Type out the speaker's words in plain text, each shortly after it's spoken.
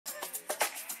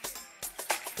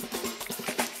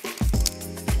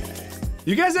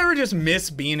You guys ever just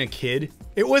miss being a kid?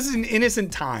 It was an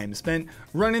innocent time spent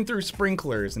running through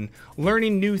sprinklers and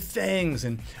learning new things.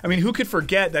 And I mean, who could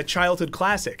forget that childhood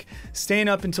classic? Staying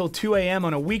up until 2 a.m.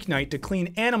 on a weeknight to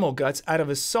clean animal guts out of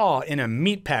a saw in a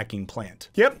meatpacking plant.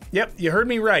 Yep, you heard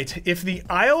me right. If the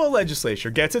Iowa legislature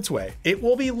gets its way, it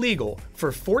will be legal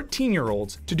for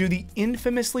 14-year-olds to do the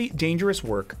infamously dangerous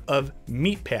work of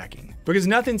meatpacking. Because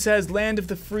nothing says land of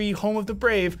the free, home of the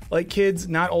brave like kids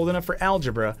not old enough for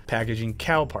algebra packaging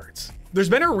cow parts. There's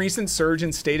been a recent surge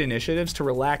in state initiatives to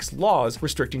relax laws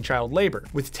restricting child labor,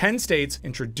 with 10 states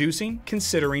introducing,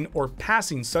 considering, or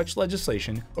passing such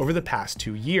legislation over the past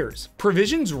 2 years.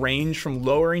 Provisions range from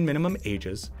lowering minimum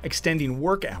ages, extending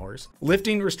work hours,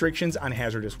 lifting restrictions on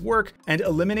hazardous work, and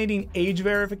eliminating age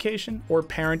verification or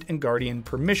parent and guardian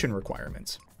permission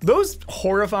requirements. Those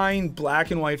horrifying black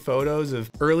and white photos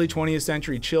of early 20th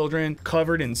century children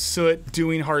covered in soot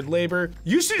doing hard labor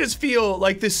used to just feel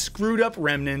like this screwed up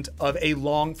remnant of a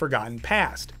long forgotten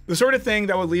past. The sort of thing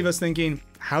that would leave us thinking,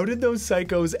 how did those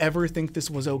psychos ever think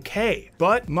this was okay?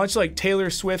 But much like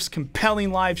Taylor Swift's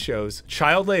compelling live shows,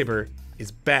 child labor is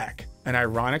back. And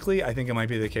ironically, I think it might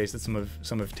be the case that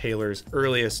some of Taylor's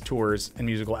earliest tours and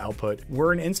musical output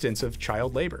were an instance of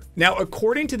child labor. Now,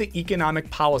 according to the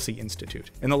Economic Policy Institute,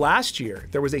 in the last year,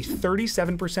 there was a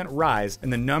 37% rise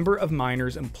in the number of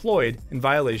minors employed in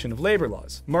violation of labor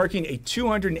laws, marking a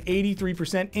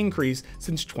 283% increase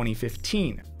since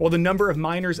 2015, while the number of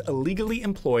minors illegally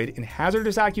employed in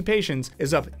hazardous occupations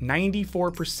is up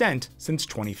 94% since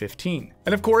 2015.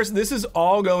 And of course, this is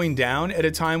all going down at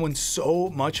a time when so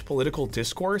much political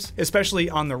discourse, especially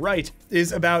on the right,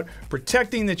 is about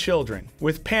protecting the children,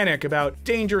 with panic about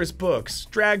dangerous books,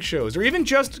 drag shows, or even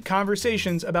just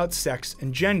conversations about sex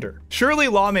and gender. Surely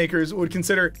lawmakers would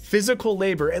consider physical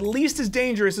labor at least as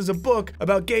dangerous as a book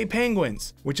about gay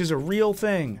penguins, which is a real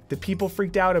thing that people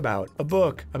freaked out about. A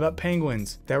book about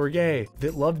penguins that were gay,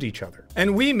 that loved each other.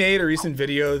 And we made a recent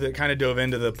video that kind of dove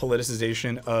into the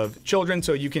politicization of children,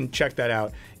 so you can check that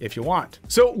out if you want.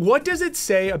 So what does it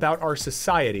say about our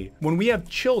society when we have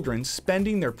children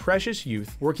spending their precious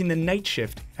youth working the night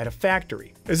shift at a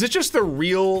factory? Is it just the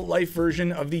real life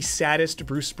version of the saddest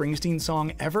Bruce Springsteen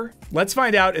song ever? Let's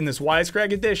find out in this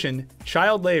Wisecrack Edition,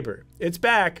 Child Labor. It's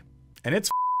back, and it's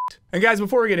And guys,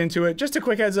 before we get into it, just a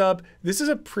quick heads up, this is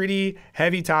a pretty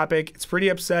heavy topic. It's pretty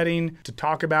upsetting to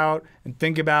talk about and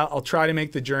think about. I'll try to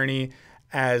make the journey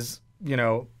as,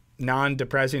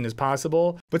 non-depressing as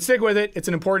possible, but stick with it. It's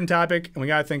an important topic and we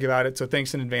gotta think about it. So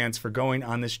thanks in advance for going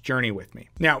on this journey with me.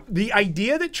 Now, the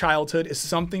idea that childhood is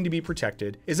something to be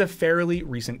protected is a fairly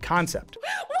recent concept.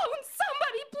 Won't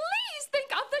somebody please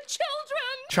think of the children?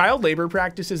 Child labor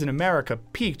practices in America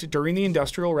peaked during the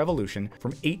Industrial Revolution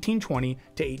from 1820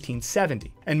 to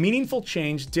 1870, and meaningful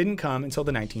change didn't come until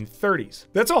the 1930s.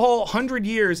 That's a whole 100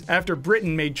 years after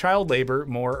Britain made child labor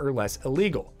more or less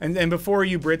illegal. And before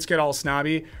you Brits get all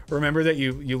snobby, remember that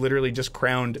you literally just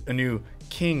crowned a new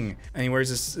king, and he wears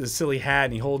this silly hat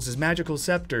and he holds his magical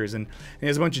scepters and he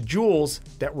has a bunch of jewels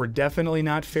that were definitely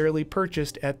not fairly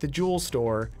purchased at the jewel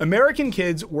store. American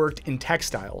kids worked in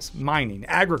textiles, mining,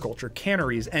 agriculture,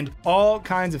 canneries, and all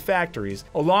kinds of factories,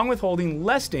 along with holding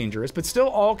less dangerous but still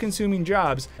all-consuming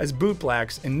jobs as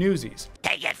bootblacks and newsies.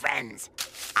 Take it, friends.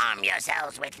 Arm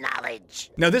yourselves with knowledge.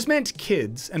 Now, this meant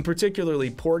kids, and particularly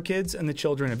poor kids and the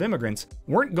children of immigrants,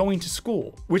 weren't going to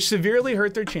school, which severely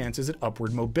hurt their chances at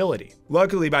upward mobility.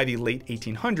 Luckily, by the late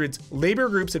 1800s, labor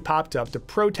groups had popped up to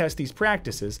protest these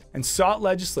practices and sought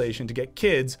legislation to get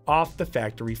kids off the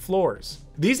factory floors.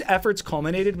 These efforts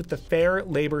culminated with the Fair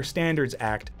Labor Standards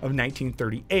Act of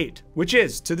 1938, which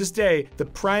is, to this day, the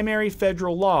primary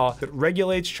federal law that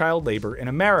regulates child labor in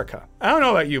America. I don't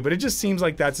know about you, but it just seems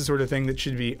like that's the sort of thing that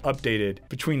should be updated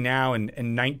between now and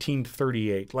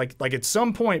 1938. Like at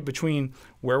some point between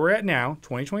where we're at now,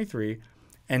 2023,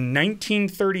 and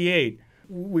 1938,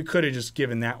 we could have just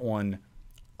given that one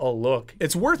a look.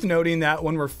 It's worth noting that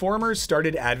when reformers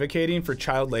started advocating for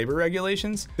child labor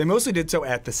regulations, they mostly did so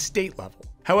at the state level.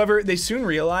 However, they soon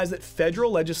realized that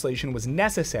federal legislation was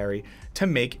necessary to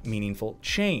make meaningful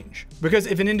change. Because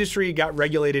if an industry got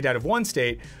regulated out of one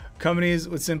state, companies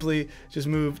would simply just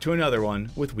move to another one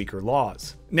with weaker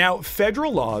laws. Now,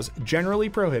 federal laws generally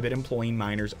prohibit employing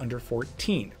minors under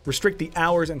 14, restrict the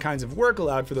hours and kinds of work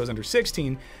allowed for those under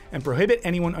 16, and prohibit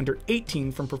anyone under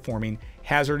 18 from performing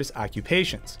hazardous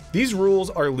occupations. These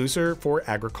rules are looser for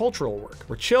agricultural work,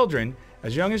 where children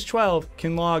as young as 12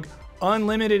 can log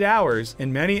unlimited hours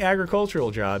in many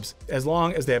agricultural jobs as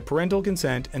long as they have parental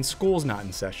consent and school's not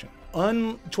in session.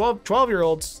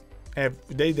 12-year-olds,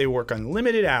 they work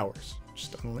unlimited hours.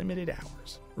 just unlimited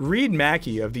hours. Reed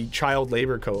Mackey of the Child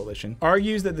Labor Coalition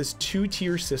argues that this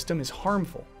two-tier system is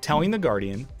harmful, telling The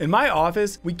Guardian, "In my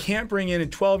office, we can't bring in a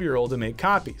 12-year-old to make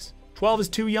copies. 12 is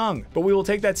too young, but we will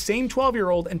take that same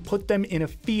 12-year-old and put them in a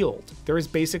field. There is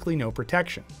basically no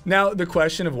protection." Now, the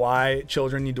question of why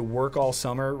children need to work all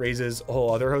summer raises a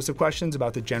whole other host of questions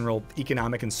about the general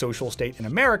economic and social state in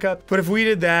America. But if we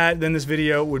did that, then this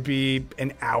video would be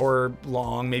an hour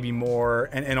long, maybe more,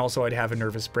 and also I'd have a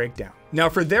nervous breakdown. Now,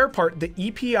 for their part, the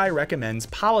EPI recommends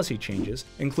policy changes,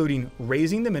 including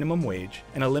raising the minimum wage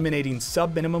and eliminating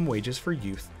sub-minimum wages for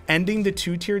youth, ending the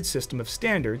two-tiered system of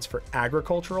standards for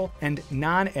agricultural and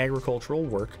non-agricultural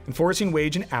work, enforcing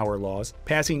wage and hour laws,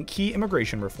 passing key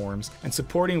immigration reforms, and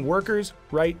supporting workers'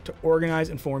 right to organize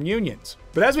and form unions.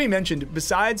 But as we mentioned,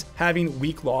 besides having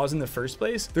weak laws in the first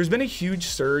place, there's been a huge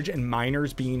surge in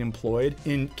minors being employed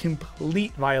in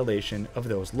complete violation of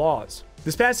those laws.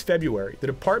 This past February, the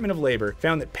Department of Labor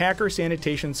found that Packer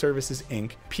Sanitation Services,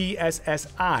 Inc.,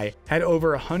 PSSI, had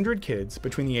over 100 kids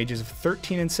between the ages of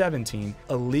 13 and 17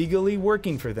 illegally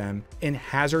working for them in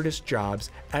hazardous jobs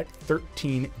at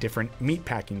 13 different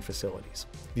meatpacking facilities.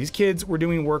 These kids were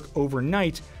doing work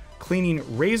overnight, cleaning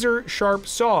razor-sharp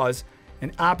saws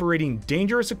and operating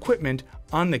dangerous equipment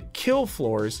on the kill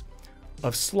floors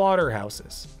of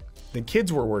slaughterhouses. The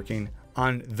kids were working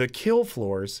on the kill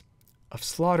floors of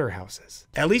slaughterhouses.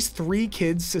 At least 3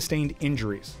 kids sustained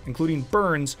injuries, including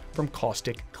burns from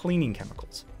caustic cleaning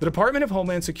chemicals. The Department of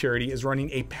Homeland Security is running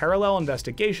a parallel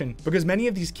investigation because many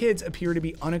of these kids appear to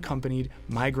be unaccompanied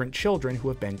migrant children who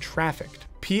have been trafficked.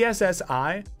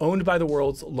 PSSI, owned by the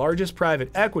world's largest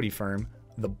private equity firm,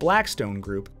 the Blackstone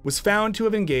Group, was found to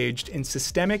have engaged in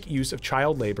systemic use of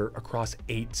child labor across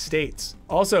 8 states.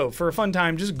 Also, for a fun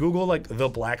time, just Google the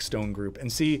Blackstone Group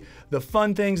and see the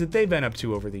fun things that they've been up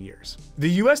to over the years. The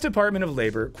US Department of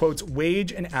Labor quotes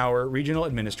Wage and Hour Regional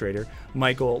Administrator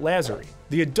Michael Lazary.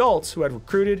 "The adults who had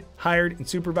recruited, hired, and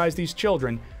supervised these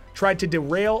children tried to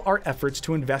derail our efforts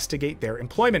to investigate their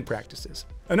employment practices."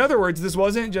 In other words, this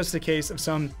wasn't just a case of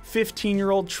some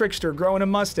 15-year-old trickster growing a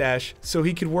mustache so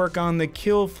he could work on the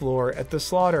kill floor at the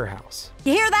slaughterhouse.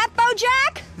 You hear that,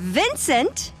 Bojack?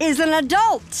 Vincent is an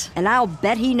adult, and I'll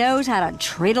bet he knows how to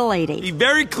treat a lady. He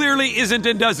very clearly isn't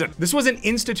and doesn't. This was an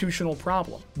institutional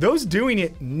problem. Those doing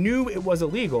it knew it was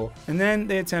illegal, and then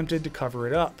they attempted to cover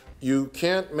it up. You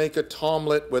can't make a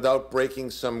tomlet without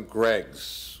breaking some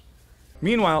Greggs.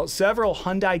 Meanwhile, several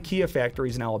Hyundai Kia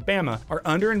factories in Alabama are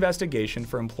under investigation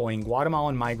for employing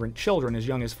Guatemalan migrant children as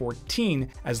young as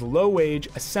 14 as low-wage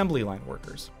assembly line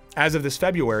workers. As of this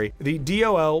February, the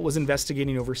DOL was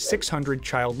investigating over 600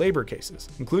 child labor cases,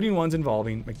 including ones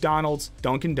involving McDonald's,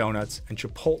 Dunkin' Donuts, and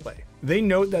Chipotle. They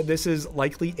note that this is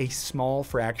likely a small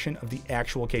fraction of the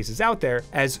actual cases out there,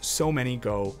 as so many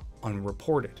go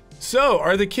unreported. So,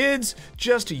 are the kids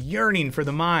just yearning for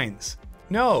the mines?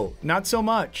 No, not so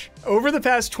much. Over the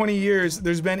past 20 years,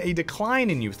 there's been a decline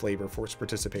in youth labor force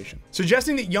participation,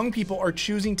 suggesting that young people are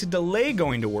choosing to delay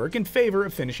going to work in favor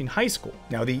of finishing high school.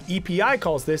 Now, the EPI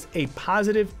calls this a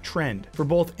positive trend for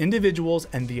both individuals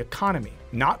and the economy,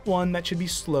 not one that should be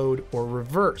slowed or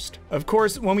reversed. Of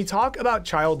course, when we talk about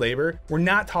child labor, we're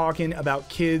not talking about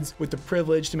kids with the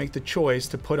privilege to make the choice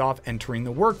to put off entering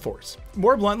the workforce.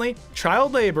 More bluntly,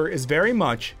 child labor is very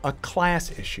much a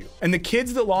class issue, and the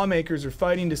kids that lawmakers are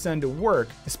fighting to send to work,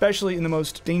 especially in the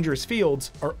most dangerous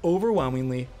fields, are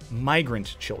overwhelmingly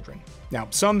migrant children. Now,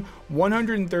 some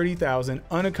 130,000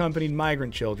 unaccompanied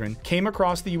migrant children came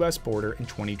across the US border in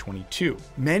 2022.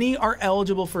 Many are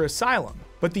eligible for asylum,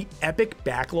 but the epic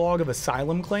backlog of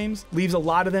asylum claims leaves a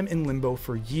lot of them in limbo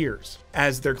for years.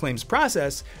 As their claims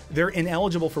process, they're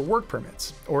ineligible for work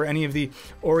permits or any of the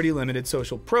already limited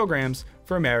social programs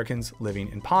for Americans living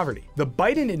in poverty. The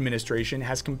Biden administration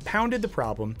has compounded the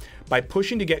problem by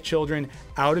pushing to get children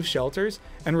out of shelters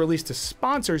and released to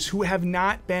sponsors who have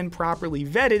not been properly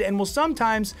vetted and will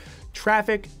sometimes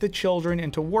traffic the children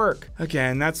into work.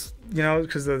 Again, that's,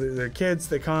 because they're kids,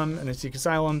 they come and they seek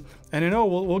asylum, and then,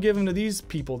 we'll give them to these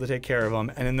people to take care of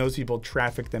them, and then those people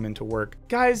traffic them into work.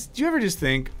 Guys, do you ever just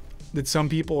think that some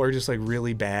people are just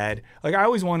really bad? I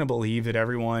always want to believe that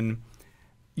everyone,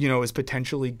 is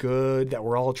potentially good, that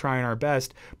we're all trying our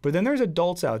best, but then there's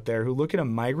adults out there who look at a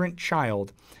migrant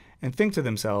child and think to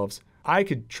themselves, I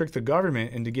could trick the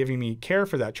government into giving me care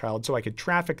for that child so I could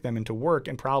traffic them into work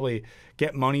and probably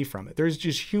get money from it. There's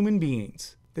just human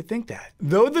beings that think that.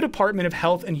 Though the Department of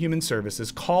Health and Human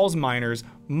Services calls minors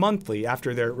monthly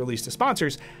after they're released to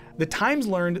sponsors, the Times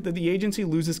learned that the agency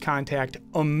loses contact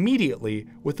immediately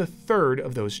with a third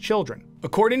of those children.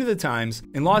 According to the Times,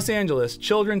 in Los Angeles,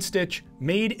 children stitch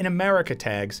Made in America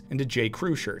tags into J.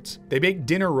 Crew shirts. They bake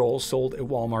dinner rolls sold at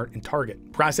Walmart and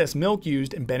Target, process milk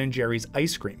used in Ben & Jerry's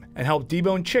ice cream, and help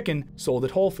debone chicken sold at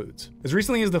Whole Foods. As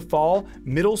recently as the fall,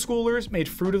 middle schoolers made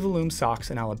Fruit of the Loom socks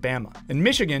in Alabama. In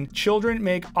Michigan, children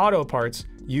make auto parts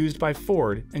used by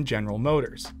Ford and General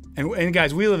Motors. And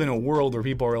guys, we live in a world where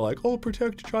people are like, oh,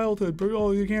 protect childhood, but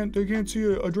oh, they can't see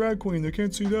a drag queen, they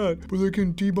can't see that, but they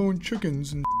can debone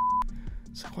chickens and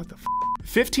so what the f?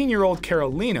 15-year-old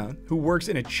Carolina, who works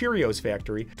in a Cheerios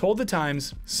factory, told the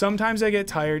Times, sometimes I get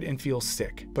tired and feel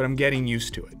sick, but I'm getting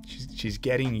used to it. She's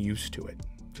getting used to it.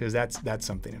 Because that's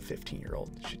something a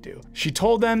 15-year-old should do. She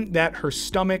told them that her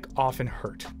stomach often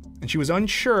hurt. And she was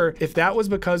unsure if that was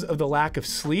because of the lack of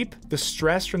sleep, the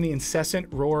stress from the incessant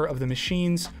roar of the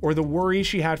machines, or the worry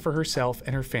she had for herself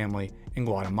and her family in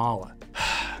Guatemala.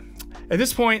 At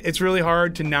this point, it's really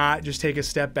hard to not just take a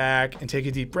step back and take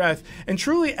a deep breath and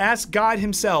truly ask God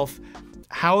himself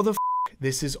how the f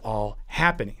this is all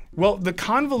happening. Well, the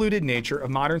convoluted nature of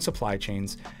modern supply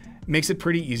chains makes it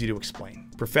pretty easy to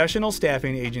explain. Professional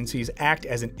staffing agencies act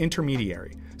as an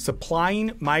intermediary,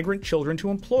 supplying migrant children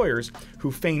to employers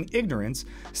who feign ignorance,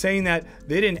 saying that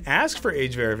they didn't ask for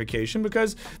age verification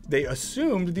because they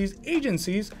assumed these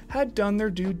agencies had done their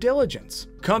due diligence.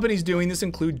 Companies doing this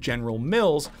include General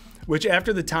Mills, which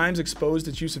after the Times exposed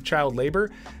its use of child labor,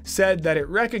 said that it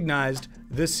recognized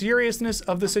the seriousness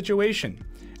of the situation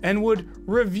and would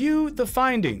review the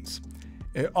findings.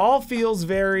 It all feels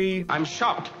very... I'm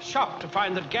shocked to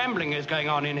find that gambling is going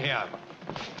on in here.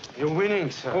 You're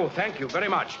winning, sir. Oh, thank you very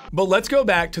much. But let's go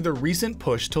back to the recent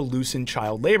push to loosen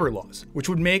child labor laws, which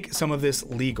would make some of this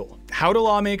legal. How do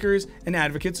lawmakers and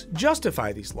advocates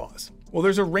justify these laws? Well,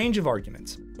 there's a range of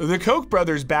arguments. The Koch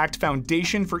brothers-backed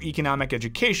Foundation for Economic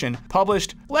Education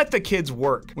published Let the Kids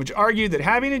Work, which argued that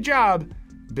having a job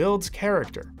builds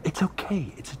character. It's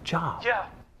okay, it's a job. Yeah,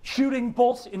 shooting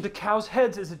bolts into cows'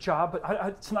 heads is a job, but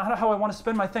it's not how I want to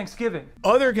spend my Thanksgiving.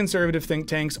 Other conservative think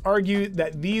tanks argue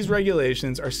that these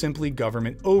regulations are simply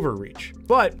government overreach.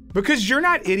 But because you're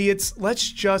not idiots,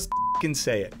 let's just f***ing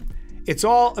say it. It's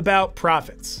all about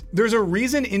profits. There's a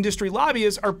reason industry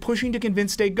lobbyists are pushing to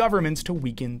convince state governments to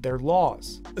weaken their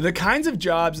laws. The kinds of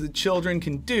jobs that children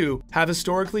can do have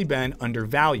historically been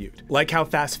undervalued, like how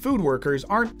fast food workers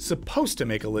aren't supposed to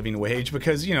make a living wage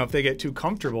because, if they get too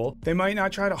comfortable, they might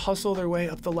not try to hustle their way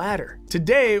up the ladder.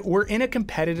 Today, we're in a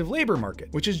competitive labor market,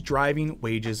 which is driving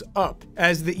wages up.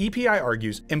 As the EPI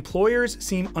argues, employers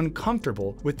seem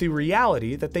uncomfortable with the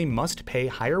reality that they must pay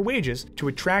higher wages to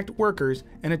attract workers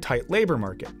in a tight labor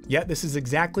market. Yet this is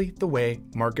exactly the way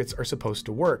markets are supposed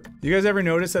to work. You guys ever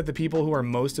notice that the people who are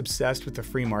most obsessed with the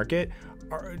free market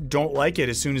don't like it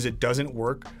as soon as it doesn't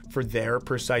work for their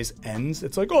precise ends?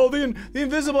 It's like, oh, the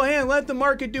invisible hand, let the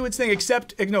market do its thing,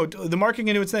 except, no, the market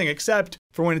can do its thing, except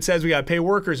for when it says we gotta pay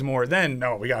workers more, then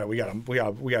no, we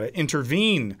gotta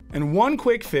intervene. And one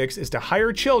quick fix is to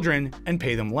hire children and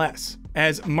pay them less.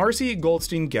 As Marcy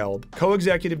Goldstein-Gelb,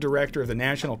 co-executive director of the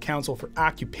National Council for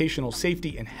Occupational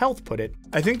Safety and Health, put it,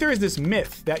 I think there is this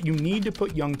myth that you need to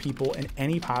put young people in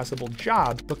any possible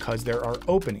job because there are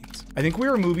openings. I think we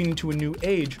are moving into a new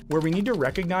age where we need to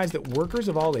recognize that workers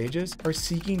of all ages are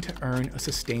seeking to earn a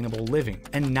sustainable living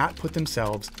and not put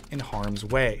themselves in harm's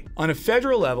way. On a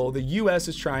federal level, the US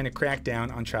is trying to crack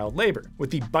down on child labor, with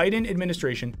the Biden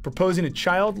administration proposing a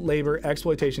child labor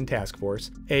exploitation task force,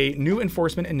 a new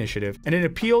enforcement initiative, and an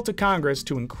appeal to Congress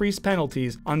to increase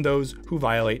penalties on those who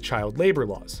violate child labor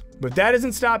laws. But that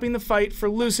isn't stopping the fight for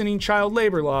loosening child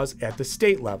labor laws at the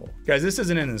state level. Guys, this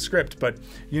isn't in the script, but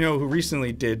who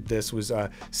recently did this was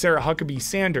Sarah Huckabee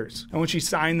Sanders. And when she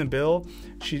signed the bill,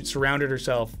 she surrounded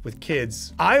herself with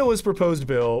kids. Iowa's proposed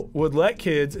bill would let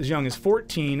kids as young as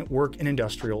 14 work in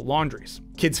industrial laundries.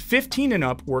 Kids 15 and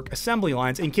up work assembly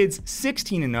lines, and kids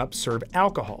 16 and up serve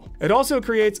alcohol. It also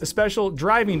creates a special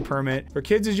driving permit for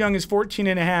kids as young as 14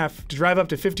 and a half to drive up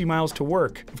to 50 miles to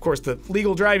work. Of course, the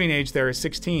legal driving age there is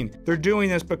 16. They're doing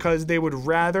this because they would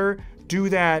rather do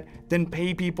that than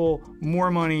pay people more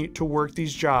money to work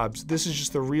these jobs. This is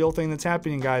just the real thing that's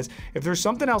happening, guys. If there's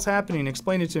something else happening,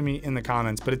 explain it to me in the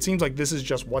comments, but it seems like this is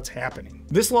just what's happening.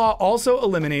 This law also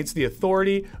eliminates the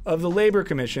authority of the labor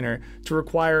commissioner to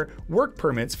require work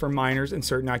permits for minors in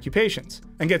certain occupations,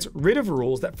 and gets rid of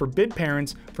rules that forbid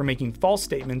parents from making false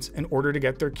statements in order to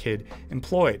get their kid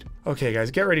employed. Okay,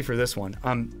 guys, get ready for this one.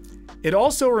 It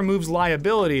also removes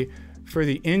liability for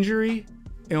the injury,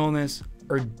 illness,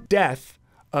 or death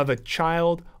of a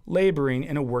child laboring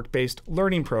in a work-based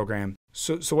learning program.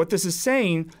 So what this is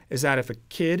saying is that if a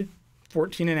kid,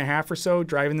 14 and a half or so,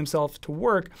 driving themselves to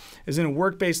work, is in a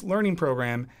work-based learning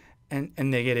program and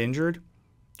they get injured,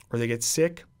 or they get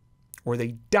sick, or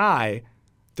they die,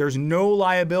 there's no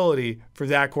liability for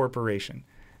that corporation.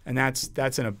 And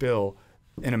that's in a bill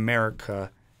in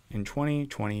America in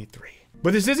 2023.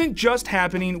 But this isn't just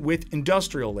happening with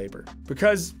industrial labor,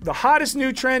 because the hottest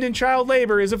new trend in child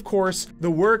labor is, of course, the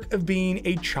work of being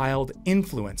a child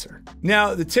influencer.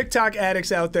 Now, the TikTok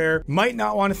addicts out there might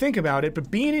not want to think about it, but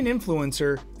being an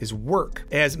influencer is work.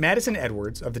 As Madison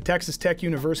Edwards of the Texas Tech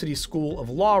University School of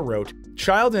Law wrote,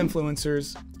 child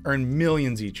influencers earn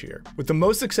millions each year, with the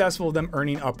most successful of them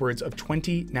earning upwards of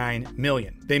 29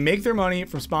 million. They make their money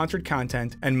from sponsored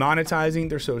content and monetizing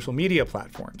their social media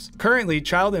platforms. Currently,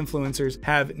 child influencers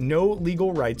have no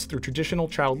legal rights through traditional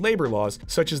child labor laws,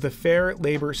 such as the Fair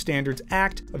Labor Standards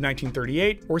Act of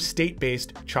 1938 or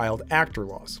state-based child actor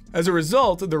laws. As a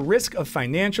result, the risk of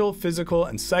financial, physical,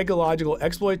 and psychological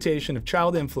exploitation of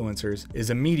child influencers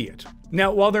is immediate.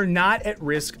 Now, while they're not at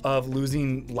risk of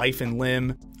losing life and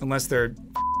limb, unless they're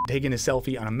taking a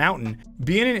selfie on a mountain,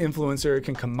 being an influencer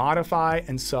can commodify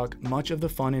and suck much of the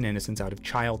fun and innocence out of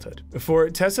childhood. For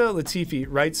Tessa Latifi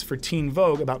writes for Teen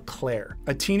Vogue about Claire,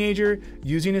 a teenager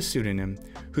using a pseudonym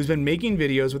who's been making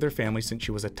videos with her family since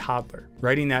she was a toddler,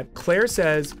 writing that Claire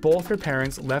says both her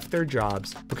parents left their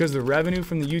jobs because the revenue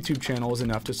from the YouTube channel was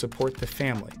enough to support the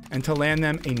family and to land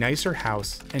them a nicer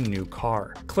house and new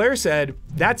car. Claire said,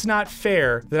 "That's not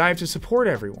fair that I have to support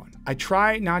everyone. I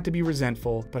try not to be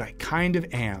resentful, but I kind of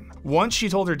am." Once she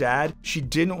told her dad she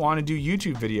didn't want to do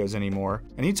YouTube videos anymore,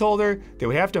 and he told her they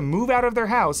would have to move out of their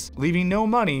house, leaving no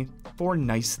money for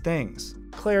nice things.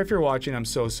 Claire, if you're watching, I'm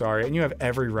so sorry, and you have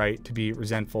every right to be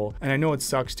resentful. And I know it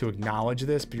sucks to acknowledge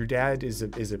this, but your dad is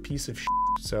a piece of shit,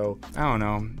 so I don't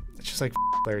know. It's just like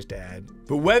Claire's dad.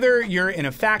 But whether you're in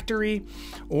a factory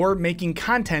or making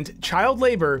content, child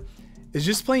labor is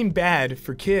just plain bad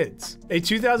for kids. A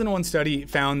 2001 study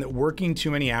found that working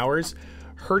too many hours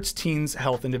hurts teens'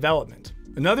 health and development.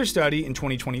 Another study in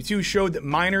 2022 showed that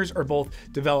minors are both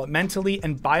developmentally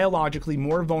and biologically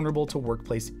more vulnerable to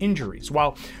workplace injuries,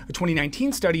 while a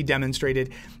 2019 study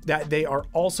demonstrated that they are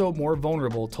also more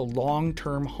vulnerable to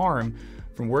long-term harm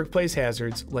from workplace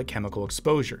hazards like chemical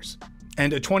exposures.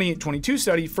 And a 2022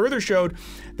 study further showed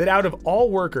that out of all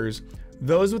workers,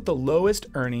 those with the lowest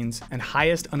earnings and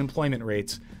highest unemployment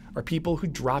rates are people who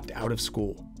dropped out of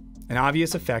school, an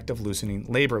obvious effect of loosening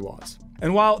labor laws.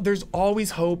 And while there's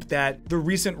always hope that the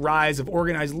recent rise of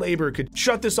organized labor could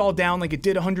shut this all down like it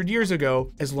did 100 years ago,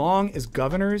 as long as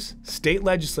governors, state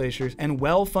legislatures, and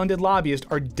well-funded lobbyists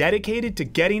are dedicated to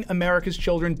getting America's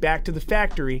children back to the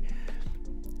factory,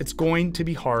 it's going to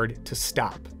be hard to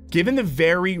stop. Given the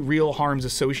very real harms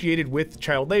associated with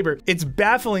child labor, it's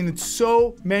baffling that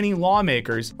so many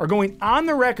lawmakers are going on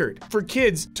the record for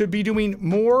kids to be doing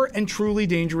more and truly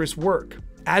dangerous work.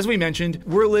 As we mentioned,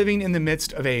 we're living in the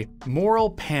midst of a moral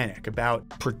panic about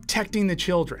protecting the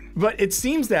children. But it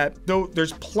seems that, though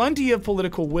there's plenty of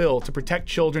political will to protect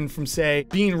children from, say,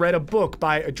 being read a book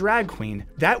by a drag queen,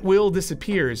 that will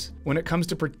disappears when it comes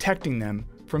to protecting them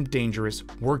from dangerous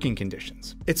working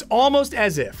conditions. It's almost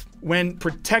as if, when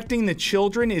protecting the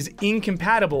children is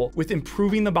incompatible with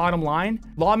improving the bottom line,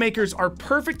 lawmakers are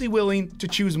perfectly willing to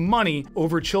choose money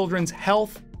over children's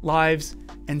health, lives,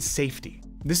 and safety.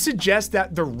 This suggests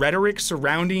that the rhetoric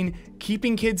surrounding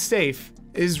keeping kids safe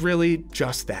is really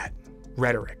just that,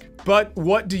 rhetoric. But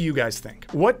what do you guys think?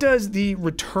 What does the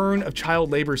return of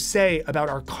child labor say about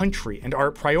our country and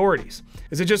our priorities?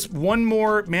 Is it just one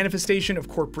more manifestation of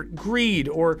corporate greed,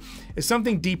 or is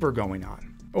something deeper going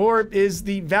on? Or is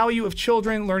the value of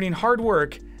children learning hard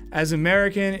work as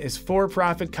American as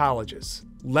for-profit colleges?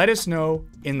 Let us know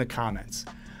in the comments.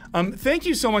 Thank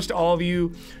you so much to all of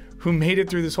you who made it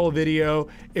through this whole video.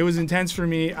 It was intense for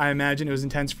me. I imagine it was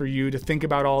intense for you to think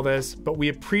about all this, but we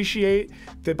appreciate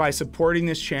that by supporting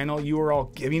this channel, you are all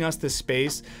giving us the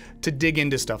space to dig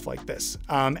into stuff like this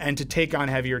and to take on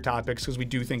heavier topics, because we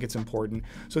do think it's important.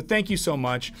 So thank you so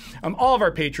much. All of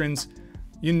our patrons,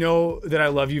 you know that I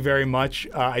love you very much.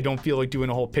 I don't feel like doing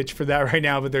a whole pitch for that right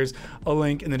now, but there's a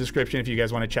link in the description if you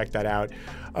guys want to check that out.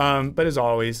 But as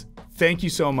always, thank you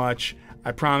so much.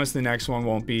 I promise the next one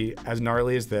won't be as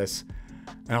gnarly as this,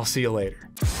 and I'll see you later.